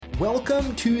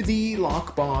Welcome to the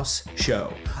Lock Boss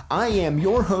Show. I am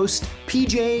your host,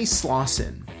 PJ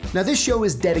Slauson. Now, this show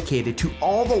is dedicated to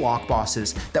all the lock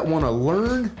bosses that want to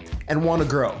learn and want to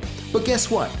grow. But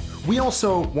guess what? We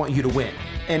also want you to win.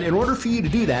 And in order for you to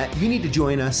do that, you need to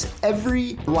join us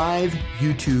every live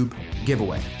YouTube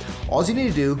giveaway. All you need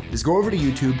to do is go over to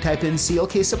YouTube, type in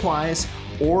CLK Supplies,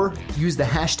 or use the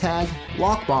hashtag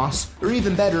LockBoss, or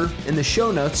even better, in the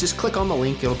show notes, just click on the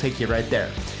link, it'll take you right there.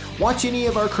 Watch any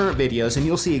of our current videos and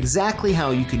you'll see exactly how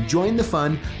you can join the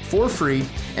fun for free,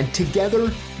 and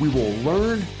together we will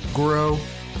learn, grow,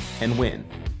 and win.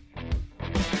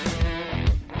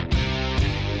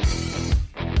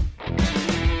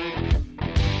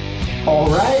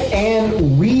 All right,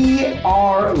 and we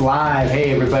are live.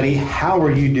 Hey everybody, how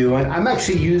are you doing? I'm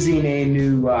actually using a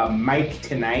new mic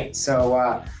tonight,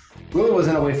 so really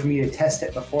wasn't a way for me to test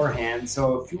it beforehand.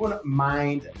 So if you wouldn't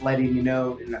mind letting me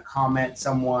know in a comment,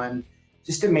 someone,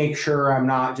 just to make sure I'm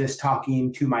not just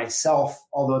talking to myself,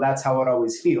 although that's how it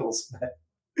always feels. But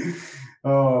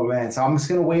oh man, so I'm just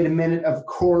gonna wait a minute. Of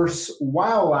course,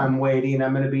 while I'm waiting,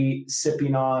 I'm gonna be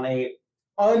sipping on a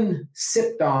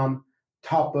unsipped on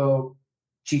Topo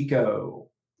Chico.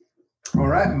 All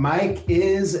right, mic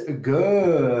is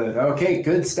good. Okay,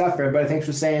 good stuff, everybody. Thanks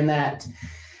for saying that.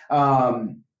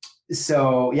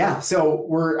 So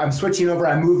I'm switching over.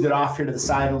 I moved it off here to the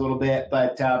side a little bit,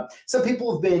 but some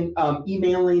people have been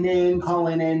emailing in,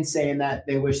 calling in, saying that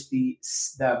they wish the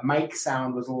mic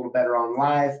sound was a little better on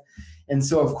live. And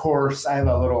so, of course, I have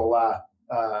a little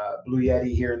Blue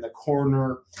Yeti here in the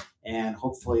corner, and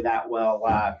hopefully that will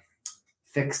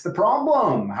fix the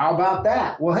problem. How about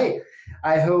that? Well, hey,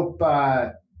 I hope,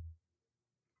 let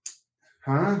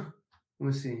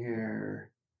me see here.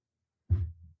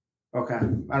 Okay. I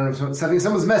don't know. I think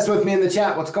someone's messed with me in the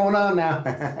chat. What's going on now?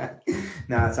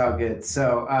 No, it's all good.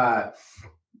 So,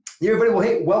 everybody, well,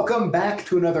 hey, welcome back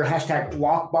to another hashtag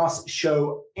LockBoss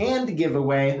show and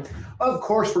giveaway. Of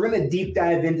course, we're going to deep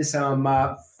dive into some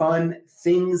fun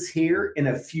things here in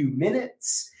a few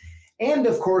minutes. And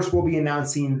of course, we'll be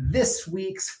announcing this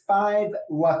week's 5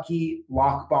 lucky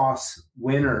LockBoss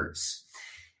winners.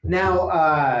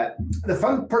 Now, the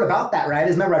fun part about that, right,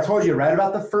 is remember I told you right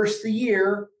about the first of the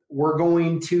year, we're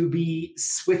going to be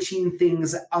switching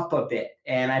things up a bit.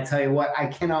 And I tell you what, I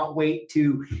cannot wait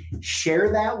to share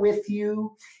that with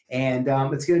you. And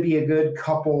it's going to be a good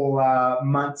couple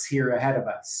months here ahead of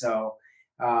us. So,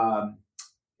 I'm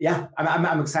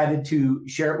excited to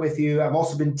share it with you. I've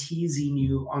also been teasing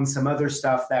you on some other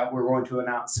stuff that we're going to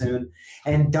announce soon.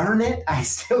 And darn it, I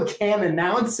still can't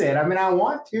announce it. I mean, I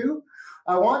want to,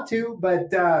 but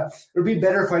it would be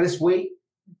better if I just wait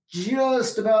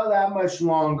just about that much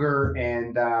longer,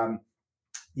 and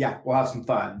we'll have some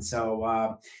fun.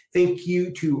 So thank you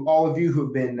to all of you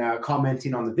who've been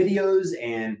commenting on the videos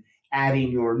and adding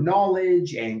your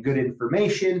knowledge and good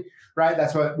information, right?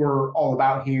 That's what we're all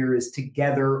about here, is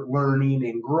together learning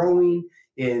and growing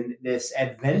in this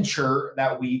adventure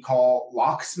that we call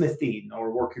locksmithing,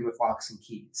 or working with locks and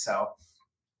keys. So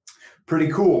pretty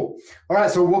cool. All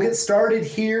right, so we'll get started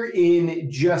here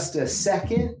in just a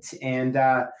second. And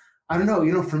I don't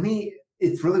know, for me,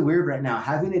 it's really weird right now.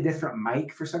 Having a different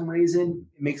mic for some reason,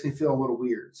 it makes me feel a little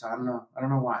weird. So I don't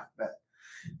know why. But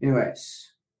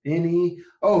anyways, the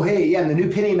new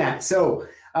penny mat. So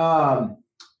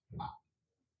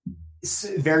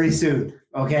very soon,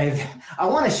 okay? I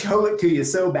want to show it to you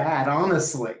so bad,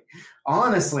 honestly. I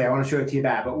want to show it to you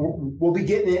bad, but we'll be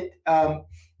getting it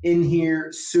in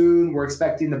here soon. We're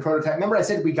expecting the prototype. Remember I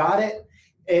said we got it?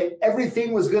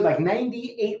 Everything was good, like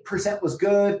 98% was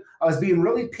good. I was being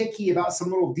really picky about some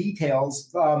little details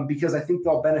because I think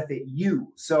they'll benefit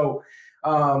you. So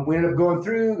we ended up going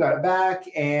through, got it back,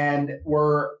 and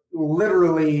we're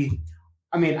literally,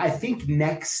 I think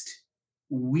next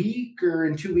week or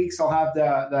in 2 weeks, I'll have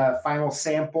the final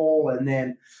sample. And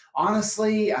then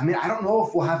honestly, I don't know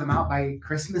if we'll have them out by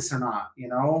Christmas or not,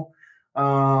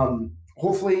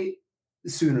 hopefully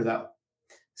sooner though.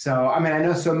 So, I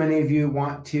know so many of you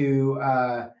want to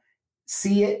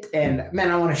see it, and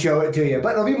man, I want to show it to you,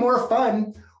 but it'll be more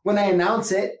fun when I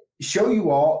announce it, show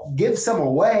you all, give some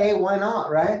away. Why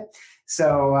not, right?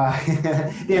 So,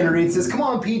 Dan Reed says, come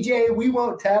on, PJ, we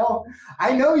won't tell.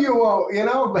 I know you won't,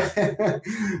 but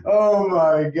oh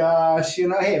my gosh,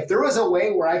 hey, if there was a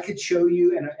way where I could show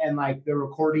you and like the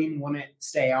recording wouldn't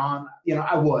stay on,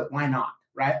 I would. Why not?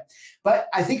 Right? But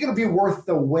I think it'll be worth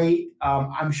the wait.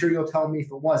 I'm sure you'll tell me if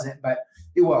it wasn't, but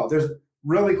it will. There's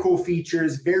really cool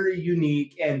features, very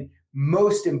unique, and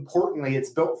most importantly, it's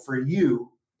built for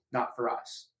you, not for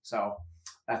us. So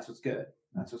that's what's good.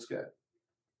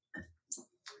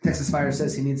 Texas Fire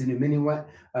says he needs a new mini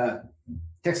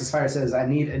Texas Fire says, I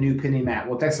need a new pinning mat.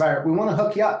 Well, Texas Fire, we want to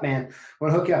hook you up, man. We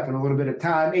want to hook you up in a little bit of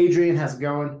time. Adrian, how's it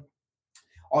going?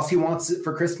 All he wants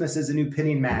for Christmas is a new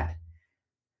pinning mat.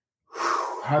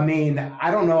 Whew, I mean,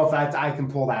 I don't know if I can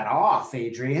pull that off,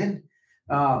 Adrian.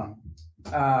 If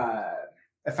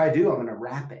I do, I'm going to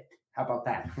rap it. How about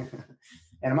that?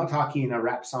 And I'm not talking a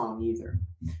rap song either.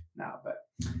 No, but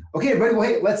okay, everybody. Well,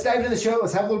 hey, let's dive into the show.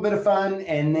 Let's have a little bit of fun.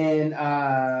 And then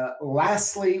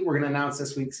lastly, we're going to announce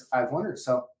this week's 5 winners.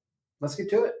 So let's get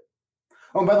to it.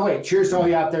 Oh, and by the way, cheers to all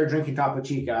you out there drinking Topo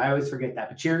Chico. I always forget that.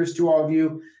 But cheers to all of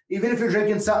you. Even if you're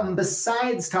drinking something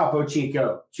besides Topo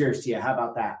Chico, cheers to you. How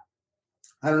about that?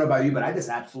 I don't know about you, but I just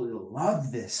absolutely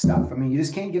love this stuff. I mean, you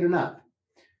just can't get enough.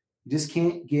 You just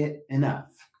can't get enough.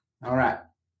 All right.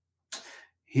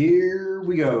 Here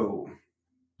we go.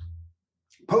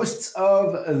 Posts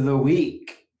of the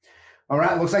week. All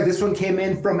right, looks like this one came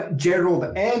in from Gerald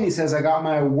M. He says, I got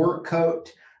my work coat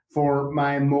for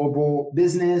my mobile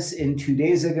business in 2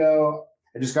 days ago.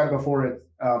 I just got it before it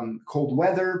cold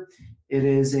weather. It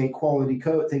is a quality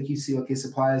coat. Thank you, CLK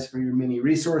Supplies, for your many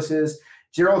resources.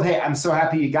 Gerald, hey, I'm so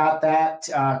happy you got that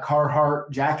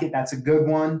Carhartt jacket. That's a good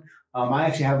one. I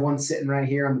actually have one sitting right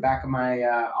here on the back of my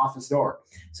office door.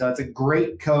 So it's a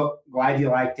great coat. Glad you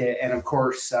liked it. And of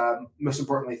course, most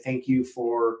importantly, thank you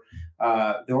for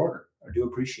the order. I do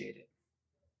appreciate it.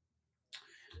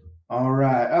 All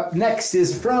right. Up next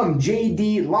is from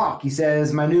JD Lock. He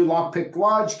says, my new Lockpick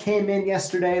Lodge came in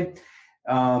yesterday.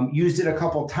 Used it a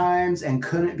couple times and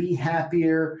couldn't be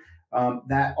happier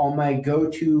that all my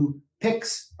go-to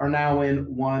picks are now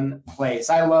in one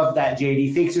place. I love that,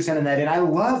 JD. Thanks for sending that in. I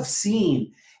love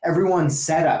seeing everyone's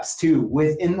setups too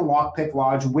within the Lockpick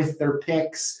Lodge with their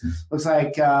picks. Looks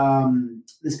like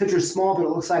this picture is small, but it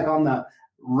looks like on the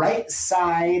right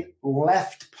side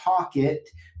left pocket,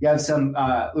 you have some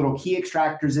little key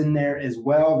extractors in there as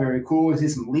well. Very cool. We see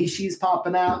some leashes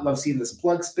popping out. Love seeing this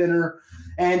plug spinner.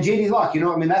 And JD Lock,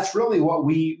 I mean, that's really what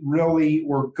we really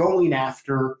were going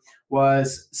after,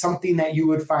 was something that you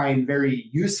would find very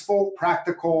useful,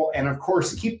 practical, and of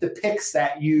course, keep the picks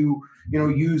that you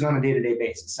use on a day-to-day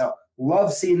basis. So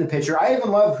love seeing the picture. I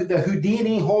even love the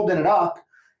Houdini holding it up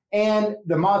and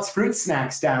the Mott's Fruit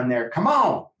Snacks down there. Come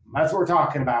on. That's what we're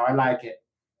talking about. I like it.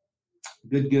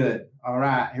 Good. All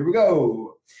right, here we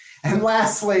go. And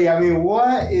lastly, I mean,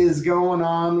 what is going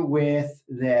on with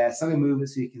this? Let me move it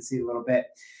so you can see a little bit.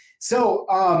 So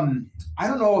I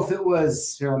don't know if it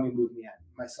was, here, let me move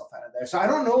myself out of there. So I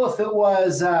don't know if it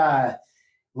was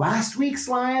last week's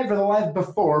live or the live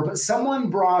before, but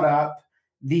someone brought up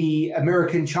the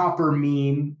American Chopper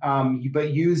meme,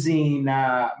 but using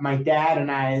my dad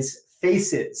and I's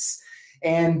faces.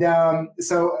 And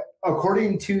so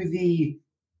according to the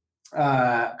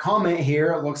comment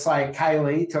here, it looks like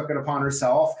Kylie took it upon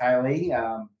herself. Kylie,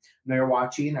 I know you're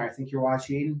watching, or I think you're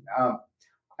watching.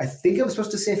 I think I'm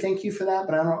supposed to say thank you for that,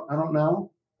 but I don't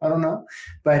know.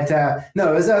 But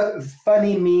no, it was a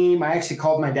funny meme. I actually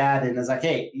called my dad and was like,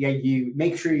 hey, yeah, you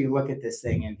make sure you look at this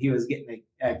thing. And he was getting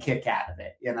a kick out of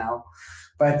it,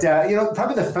 But,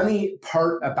 probably the funny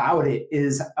part about it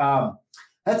is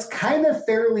that's kind of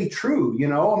fairly true,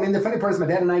 I mean, the funny part is my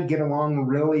dad and I get along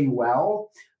really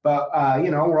well. But,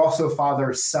 we're also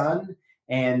father-son.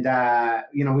 And,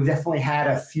 we've definitely had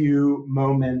a few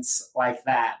moments like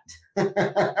that. But,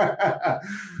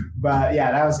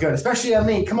 yeah, that was good. Especially, I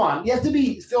mean, come on. You have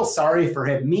to feel sorry for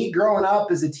him. Me growing up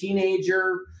as a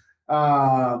teenager,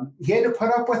 he had to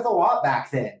put up with a lot back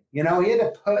then. He had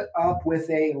to put up with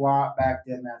a lot back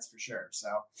then, that's for sure. So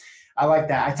I like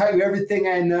that. I taught you everything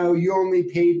I know. You only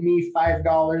paid me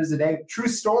 $5 a day. True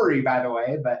story, by the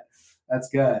way, but that's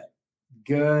good.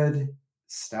 Good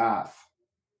stuff.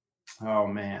 Oh,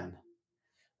 man.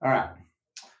 All right.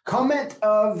 Comment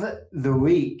of the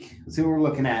week. Let's see what we're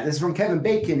looking at. This is from Kevin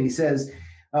Bacon. He says,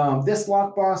 this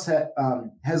lock boss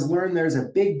has learned there's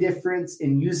a big difference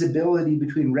in usability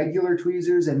between regular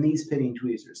tweezers and these pinning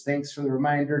tweezers. Thanks for the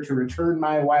reminder to return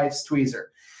my wife's tweezer.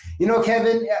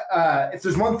 Kevin, if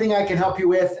there's one thing I can help you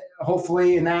with,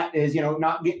 hopefully, and that is,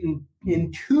 not getting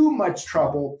in too much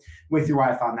trouble with your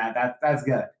wife on that. That's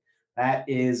good. That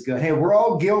is good. Hey, we're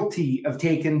all guilty of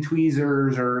taking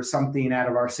tweezers or something out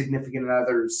of our significant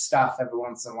other's stuff every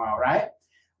once in a while, right?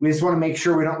 We just want to make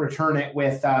sure we don't return it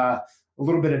with a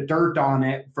little bit of dirt on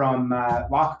it from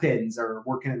lock pins or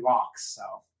working in locks. So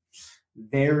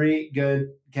very good,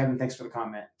 Kevin. Thanks for the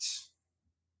comment.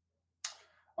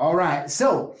 All right,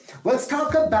 so let's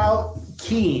talk about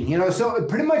keying. So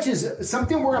pretty much is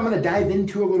something where I'm going to dive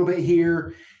into a little bit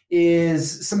here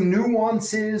is some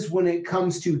nuances when it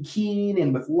comes to keying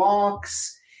and with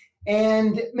locks.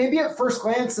 And maybe at first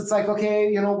glance, it's like,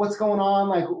 okay, what's going on?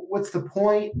 Like, what's the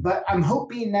point? But I'm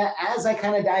hoping that as I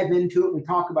kind of dive into it, we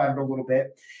talk about it a little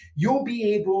bit, you'll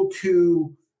be able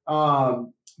to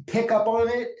pick up on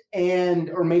it,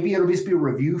 or maybe it'll just be a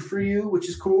review for you, which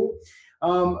is cool.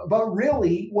 But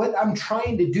really, what I'm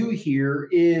trying to do here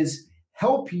is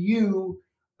help you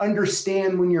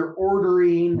understand when you're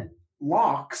ordering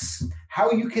locks,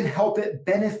 how you can help it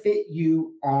benefit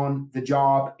you on the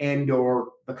job and or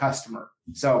the customer.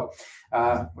 So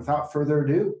without further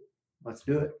ado, let's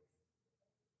do it.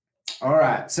 All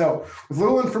right. So with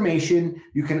little information,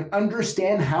 you can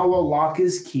understand how a lock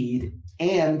is keyed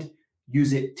and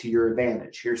use it to your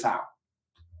advantage. Here's how.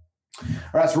 All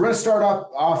right. So we're going to start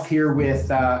off here with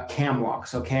cam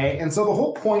locks. Okay. And so the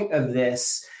whole point of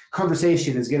this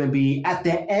conversation is going to be at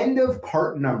the end of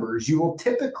part numbers, you will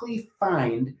typically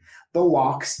find the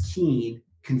lock's keying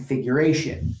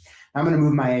configuration. I'm going to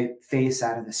move my face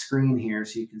out of the screen here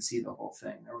so you can see the whole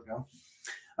thing. There we go.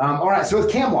 All right, so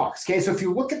with cam locks, okay, so if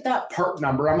you look at that part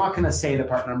number, I'm not going to say the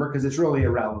part number because it's really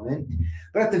irrelevant,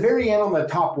 but at the very end on the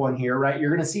top one here, right, you're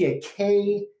going to see a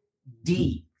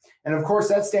KD. And of course,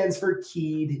 that stands for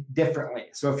keyed differently.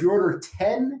 So if you order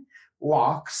 10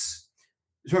 locks,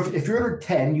 so if you ordered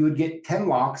 10, you would get 10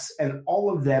 locks and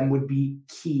all of them would be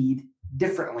keyed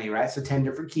differently, right? So 10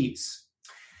 different keys.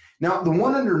 Now, the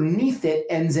one underneath it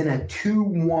ends in a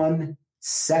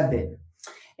 217.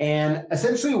 And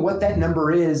essentially what that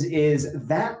number is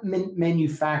that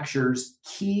manufacturer's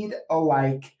keyed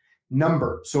alike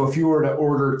number. So if you were to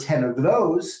order 10 of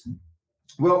those,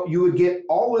 well, you would get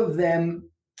all of them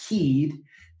keyed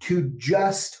to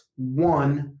just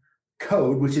one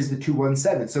code, which is the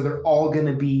 217. So they're all going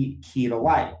to be keyed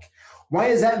alike. Why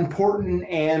is that important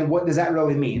and what does that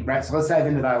really mean, right? So let's dive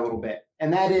into that a little bit.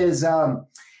 And that is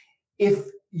if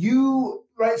you,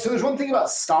 right, so there's one thing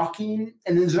about stocking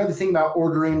and then there's another thing about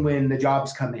ordering when the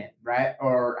jobs come in, right?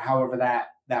 Or however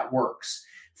that works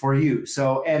for you.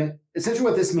 So, and essentially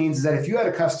what this means is that if you had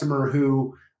a customer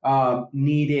who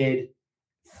needed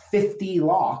 50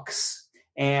 locks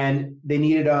and they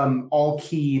needed them all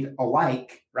keyed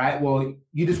alike, right? Well,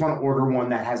 you just want to order one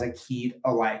that has a keyed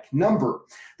alike number.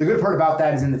 The good part about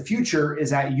that is in the future is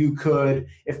that you could,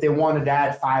 if they wanted to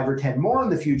add 5 or 10 more in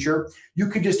the future, you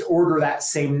could just order that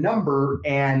same number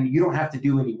and you don't have to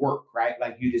do any work, right?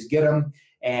 Like you just get them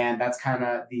and that's kind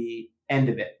of the end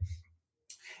of it.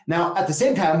 Now, at the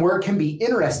same time, where it can be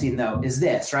interesting though is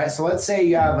this, right? So let's say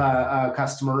you have a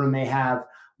customer and they have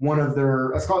one of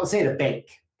their, let's say it a bank,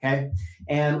 okay?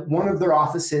 And one of their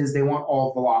offices, they want all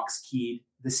of the locks keyed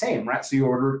the same, right? So you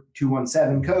order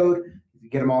 217 code, you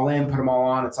get them all in, put them all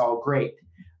on, it's all great.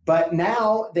 But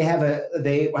now they have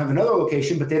another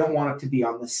location, but they don't want it to be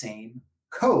on the same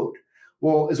code.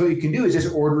 Well, is what you can do is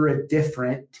just order a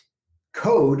different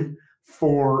code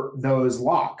for those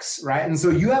locks, right? And so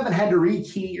you haven't had to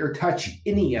rekey or touch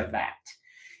any of that.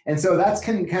 And so that's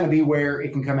can kind of be where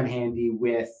it can come in handy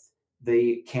with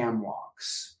the cam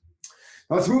locks.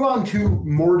 Now let's move on to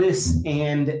mortise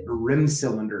and rim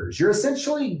cylinders. You're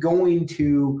essentially going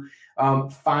to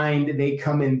find they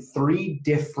come in 3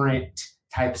 different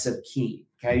types of key.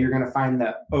 Okay, you're going to find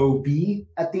the OB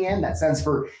at the end. That stands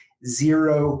for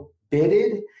zero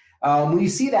bitted. When you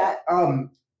see that,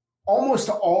 almost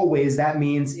always that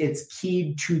means it's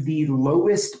keyed to the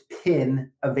lowest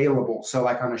pin available. So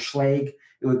like on a Schlage,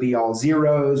 it would be all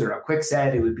zeros, or a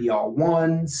Quickset, it would be all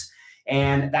ones.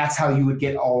 And that's how you would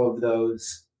get all of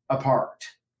those apart.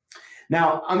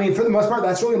 Now, I mean, for the most part,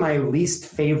 that's really my least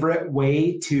favorite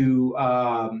way to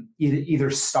either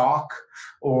stock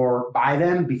or buy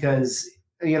them because,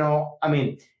 I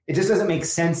mean, it just doesn't make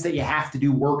sense that you have to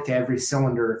do work to every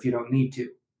cylinder if you don't need to,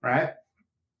 right?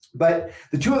 But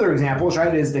the 2 other examples,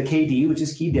 right, is the KD, which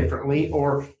is keyed differently,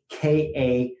 or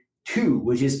KA2,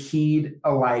 which is keyed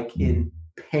alike in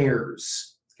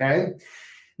pairs, okay?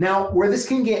 Now, where this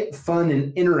can get fun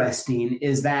and interesting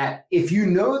is that if you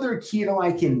know they're keyed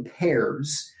alike in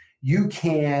pairs, you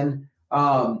can,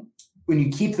 when you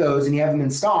keep those and you have them in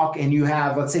stock and you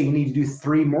have, let's say you need to do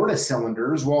 3 mortise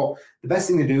cylinders, well, the best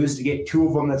thing to do is to get 2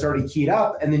 of them that's already keyed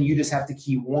up, and then you just have to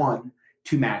key 1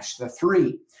 to match the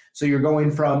 3. So you're going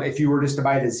from, if you were just to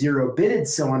buy the 0 bitted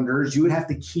cylinders, you would have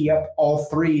to key up all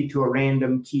 3 to a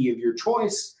random key of your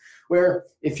choice. Where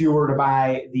if you were to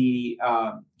buy the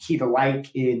keyed alike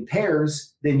in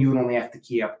pairs, then you would only have to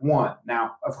key up 1.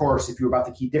 Now, of course, if you were about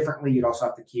to key differently, you'd also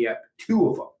have to key up 2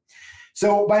 of them.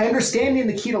 So by understanding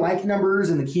the keyed alike numbers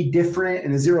and the key different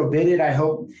and the 0 bitted, I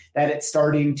hope that it's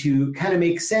starting to kind of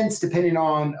make sense depending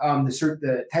on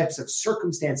the types of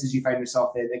circumstances you find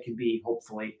yourself in that can be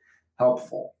hopefully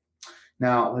helpful.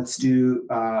 Now, let's do,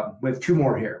 we have 2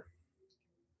 more here.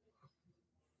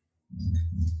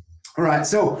 All right,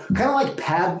 so kind of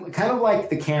like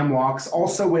the cam locks,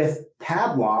 also with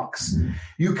padlocks,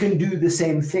 you can do the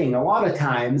same thing. A lot of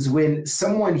times when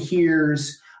someone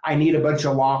hears, I need a bunch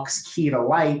of locks keyed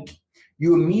alike,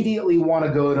 you immediately want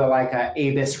to go to like a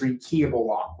ABIS rekeyable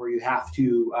lock where you have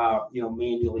to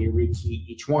manually rekey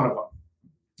each one of them.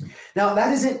 Now,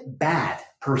 that isn't bad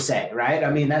per se, right?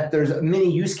 I mean, that there's many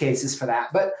use cases for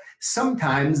that, but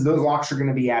sometimes those locks are going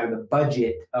to be out of the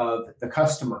budget of the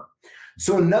customer.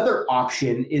 So another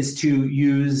option is to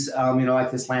use,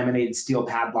 like this laminated steel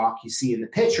padlock you see in the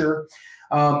picture.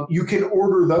 You can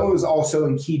order those also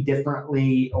in keyed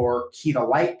differently or keyed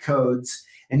alike codes,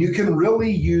 and you can really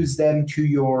use them to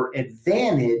your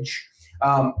advantage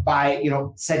by,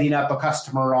 setting up a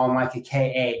customer on like a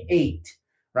KA8,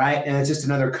 right? And it's just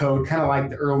another code, kind of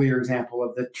like the earlier example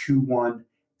of the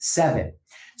 217.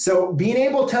 So being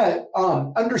able to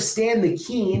understand the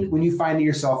keying when you find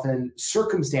yourself in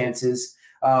circumstances,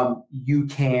 you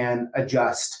can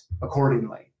adjust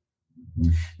accordingly.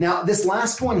 Now, this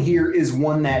last one here is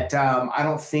one that I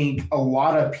don't think a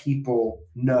lot of people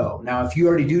know. Now, if you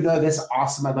already do know this,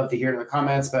 awesome. I'd love to hear it in the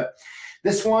comments, but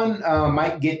this one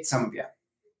might get some of you.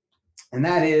 And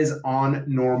that is on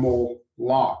normal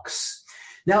locks.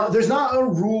 Now, there's not a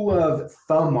rule of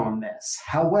thumb on this.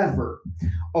 However,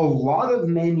 a lot of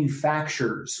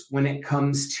manufacturers, when it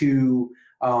comes to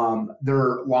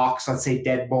their locks, let's say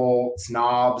deadbolts,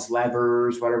 knobs,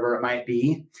 levers, whatever it might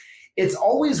be, it's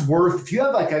always worth, if you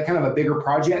have like a kind of a bigger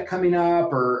project coming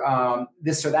up or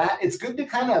this or that, it's good to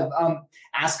kind of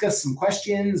ask us some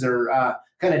questions or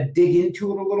kind of dig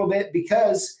into it a little bit,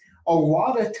 because a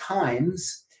lot of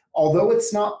times, although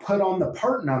it's not put on the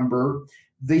part number,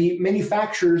 the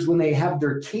manufacturers, when they have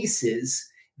their cases,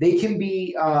 they can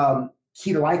be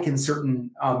keyed alike in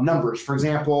certain numbers. For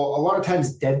example, a lot of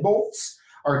times deadbolts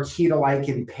are keyed alike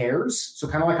in pairs. So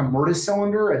kind of like a mortise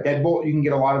cylinder, a deadbolt, you can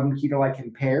get a lot of them keyed alike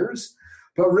in pairs.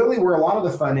 But really where a lot of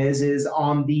the fun is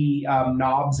on the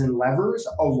knobs and levers.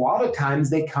 A lot of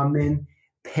times they come in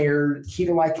keyed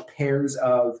alike pairs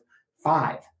of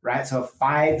 5, right? So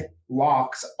 5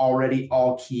 locks already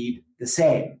all keyed the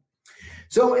same.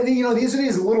 So, these are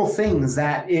these little things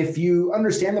that if you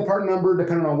understand the part number,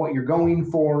 depending on what you're going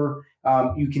for,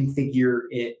 you can figure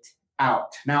it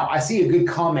out. Now, I see a good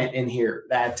comment in here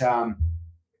that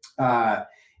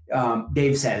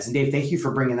Dave says, and Dave, thank you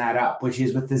for bringing that up, which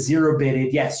is with the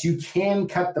 0-bitted. Yes, you can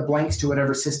cut the blanks to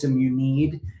whatever system you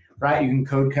need, right? You can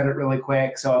code cut it really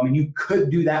quick. So, you could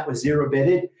do that with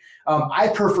 0-bitted. I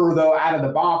prefer, though, out of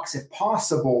the box, if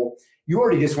possible, you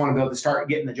already just want to be able to start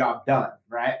getting the job done,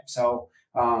 right? So,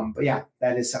 but yeah,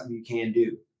 that is something you can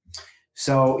do.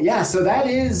 So yeah, so that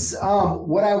is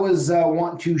what I was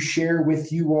wanting to share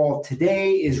with you all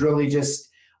today, is really just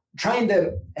trying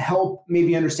to help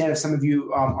maybe understand if some of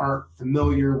you aren't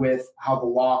familiar with how the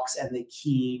locks and the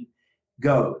keying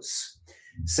goes.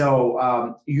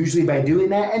 So usually by doing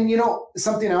that, and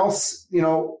something else,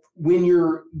 when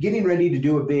you're getting ready to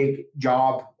do a big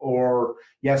job or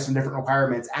you have some different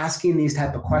requirements, asking these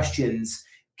type of questions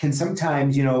can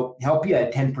sometimes, help you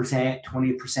at 10%,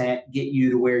 20%, get you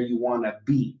to where you want to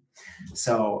be.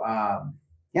 So,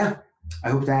 yeah, I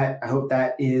hope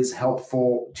that is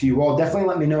helpful to you all. Definitely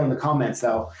let me know in the comments,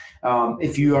 though,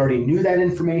 if you already knew that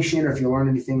information or if you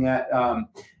learned anything that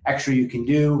extra you can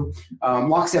do.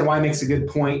 Locksmith Y makes a good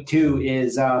point, too,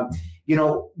 is,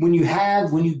 when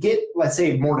you get, let's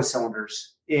say, mortise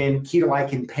cylinders in keyed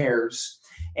alike in pairs,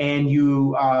 and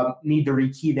you need to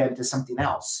rekey them to something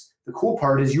else. The cool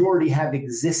part is you already have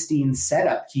existing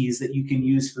setup keys that you can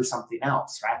use for something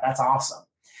else, right? That's awesome.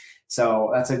 So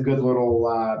that's a good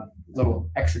little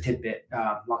extra tidbit.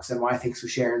 Locksmith Y, thanks for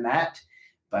sharing that.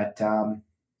 But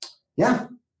yeah,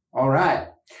 all right.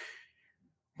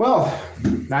 Well,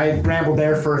 I rambled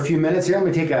there for a few minutes here. Let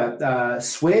me take a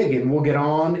swig and we'll get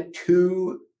on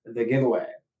to the giveaway.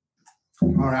 All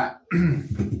right.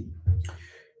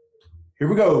 Here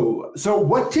we go. So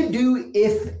what to do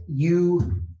if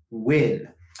you win.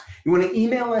 You want to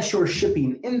email us your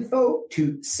shipping info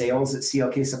to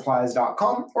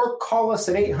sales@clksupplies.com or call us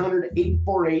at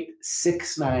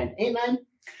 800-848-6989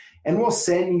 and we'll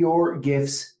send your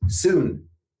gifts soon.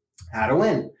 How to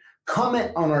win.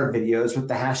 Comment on our videos with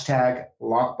the hashtag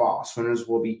LockBoss. Winners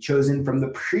will be chosen from the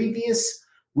previous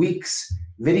week's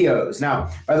videos. Now,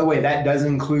 by the way, that does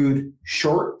include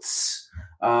shorts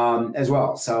as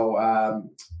well. So,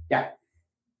 yeah.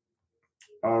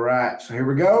 All right, so here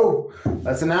we go.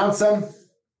 Let's announce them.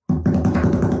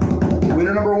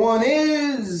 Winner number 1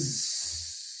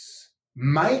 is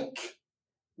Mike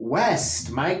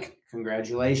West. Mike,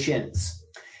 congratulations.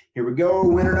 Here we go.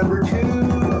 Winner number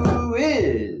 2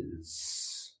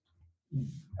 is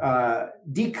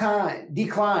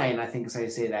Decline, I think is how you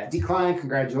say that. Decline,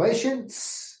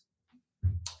 congratulations.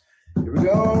 Here we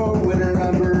go. Winner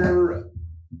number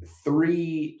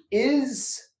 3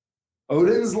 is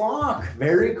Odin's Lock.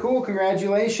 Very cool.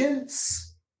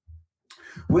 Congratulations.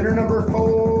 Winner number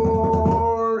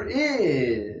 4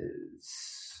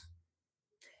 is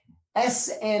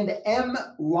S&M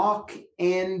Lock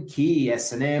and Key.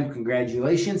 S&M,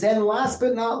 congratulations. And last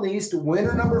but not least,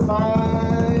 winner number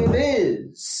 5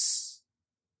 is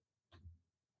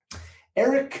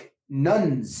Eric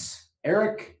Nuns.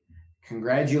 Eric,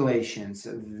 congratulations.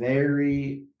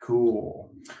 Very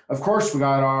cool. Of course, we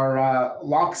got our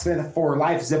Locksmith for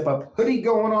Life zip-up hoodie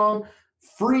going on.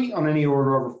 Free on any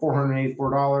order over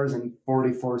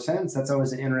 $484.44. That's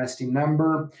always an interesting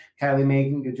number. Kylie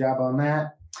Megan, good job on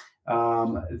that.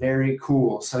 Very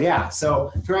cool. So yeah,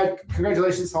 so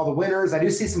congratulations to all the winners. I do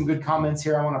see some good comments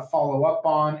here I want to follow up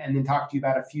on and then talk to you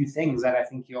about a few things that I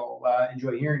think you'll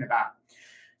enjoy hearing about.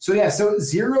 So yeah, so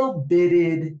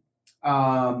zero-bitted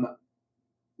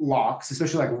locks,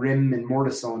 especially like rim and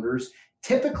mortise cylinders,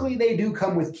 typically they do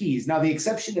come with keys. Now the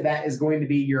exception to that is going to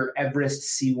be your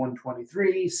Everest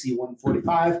C123,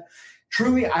 C145.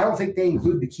 Truly, I don't think they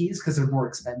include the keys because they're more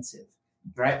expensive,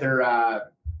 right? They're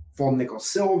full nickel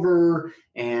silver,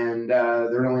 and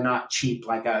they're really not cheap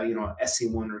like a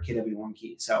SC1 or KW1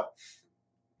 key. So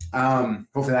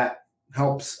hopefully that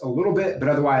helps a little bit, but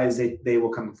otherwise they will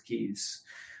come with keys.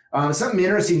 Something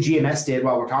interesting GMS did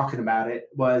while we're talking about it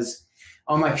was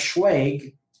on like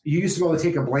Schlage, you used to be able to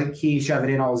take a blank key, shove it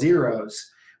in all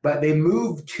zeros, but they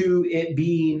moved to it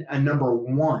being a number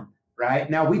 1, right?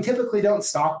 Now we typically don't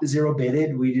stock the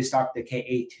zero-bitted, we just stock the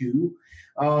KA2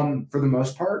 for the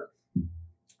most part.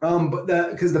 But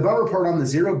because the bummer part on the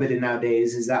zero-bitted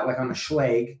nowadays is that like on a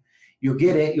Schlage, you'll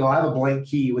get it, you'll have a blank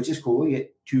key, which is cool. You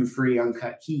get 2 free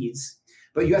uncut keys,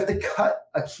 but you have to cut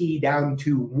a key down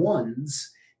to 1s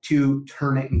to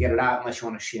turn it and get it out unless you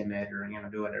want to shim it or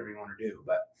do whatever you want to do.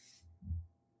 But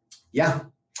yeah.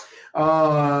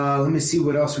 Let me see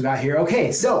what else we got here.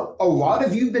 Okay, so a lot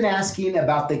of you have been asking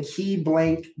about the key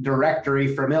blank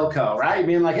directory from Ilco, right? You're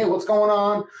being like, hey, what's going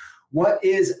on? What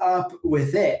is up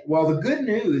with it? Well, the good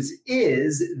news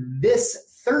is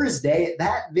this Thursday,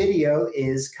 that video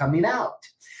is coming out.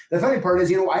 The funny part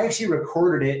is, I actually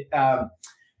recorded it, I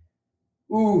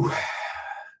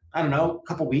don't know, a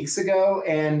couple weeks ago.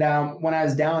 And when I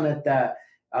was down at the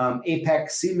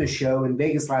Apex SEMA show in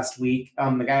Vegas last week,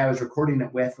 the guy I was recording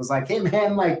it with was like, hey,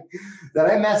 man, like, did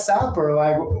I mess up? Or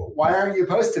like, why aren't you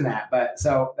posting that? But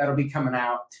so that'll be coming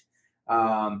out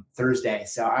Thursday.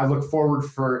 So I look forward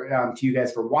to you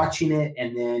guys for watching it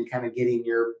and then kind of getting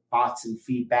your thoughts and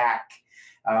feedback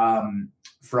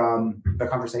from the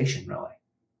conversation, really.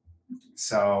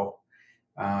 So,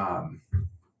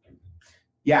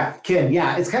 yeah, Ken,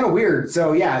 yeah, it's kind of weird.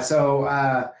 So, yeah,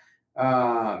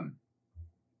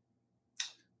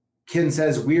 Ken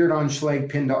says, weird on Schlage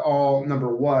pin to all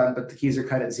number 1, but the keys are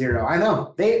cut at 0. I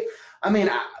know.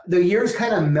 The years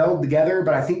kind of meld together,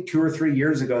 but I think 2 or 3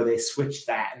 years ago they switched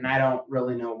that, and I don't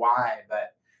really know why,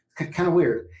 but it's kind of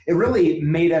weird. It really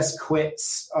made us quit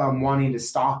wanting to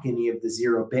stock any of the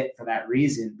 0-bit for that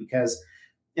reason, because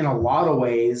in a lot of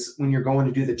ways, when you're going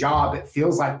to do the job, it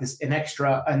feels like an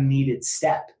extra unneeded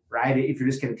step, right? If you're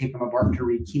just going to take them apart to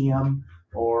rekey them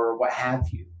or what have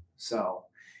you. So,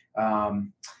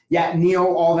 yeah, Neil,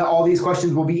 all these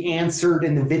questions will be answered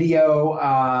in the video.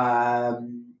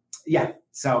 Yeah.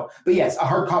 So, but yes, a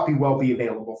hard copy will be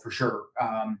available for sure.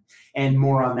 And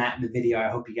more on that in the video. I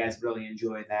hope you guys really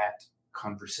enjoy that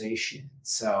conversation.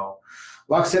 So,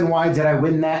 Lux NY, did I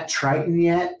win that Triton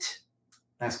yet?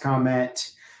 Nice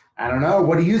comment. I don't know.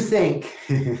 What do you think?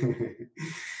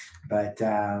 But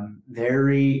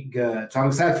very good. So I'm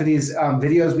excited for these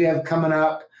videos we have coming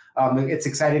up. It's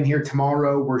exciting here.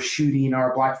 Tomorrow we're shooting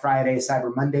our Black Friday,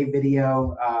 Cyber Monday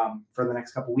video for the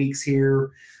next couple weeks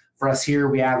here. For us here,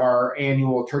 we have our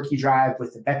annual turkey drive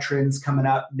with the veterans coming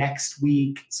up next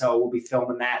week. So we'll be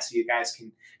filming that so you guys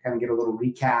can kind of get a little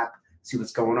recap, see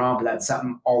what's going on. But that's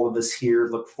something all of us here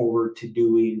look forward to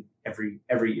doing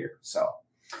every year. So,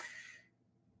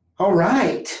 all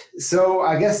right. So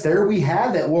I guess there we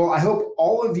have it. Well, I hope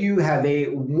all of you have a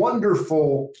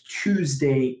wonderful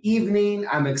Tuesday evening.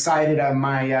 I'm excited.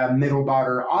 My middle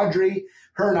daughter, Audrey,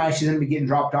 her and I, she's going to be getting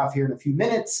dropped off here in a few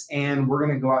minutes, and we're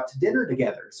going to go out to dinner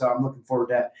together. So I'm looking forward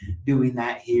to doing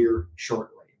that here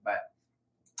shortly. But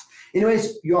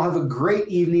anyways, you all have a great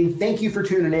evening. Thank you for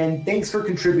tuning in. Thanks for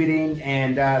contributing,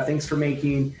 and thanks for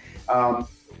making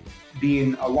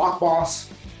being a lock boss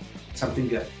something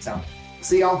good. So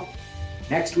see y'all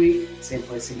next week, same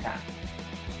place, same time.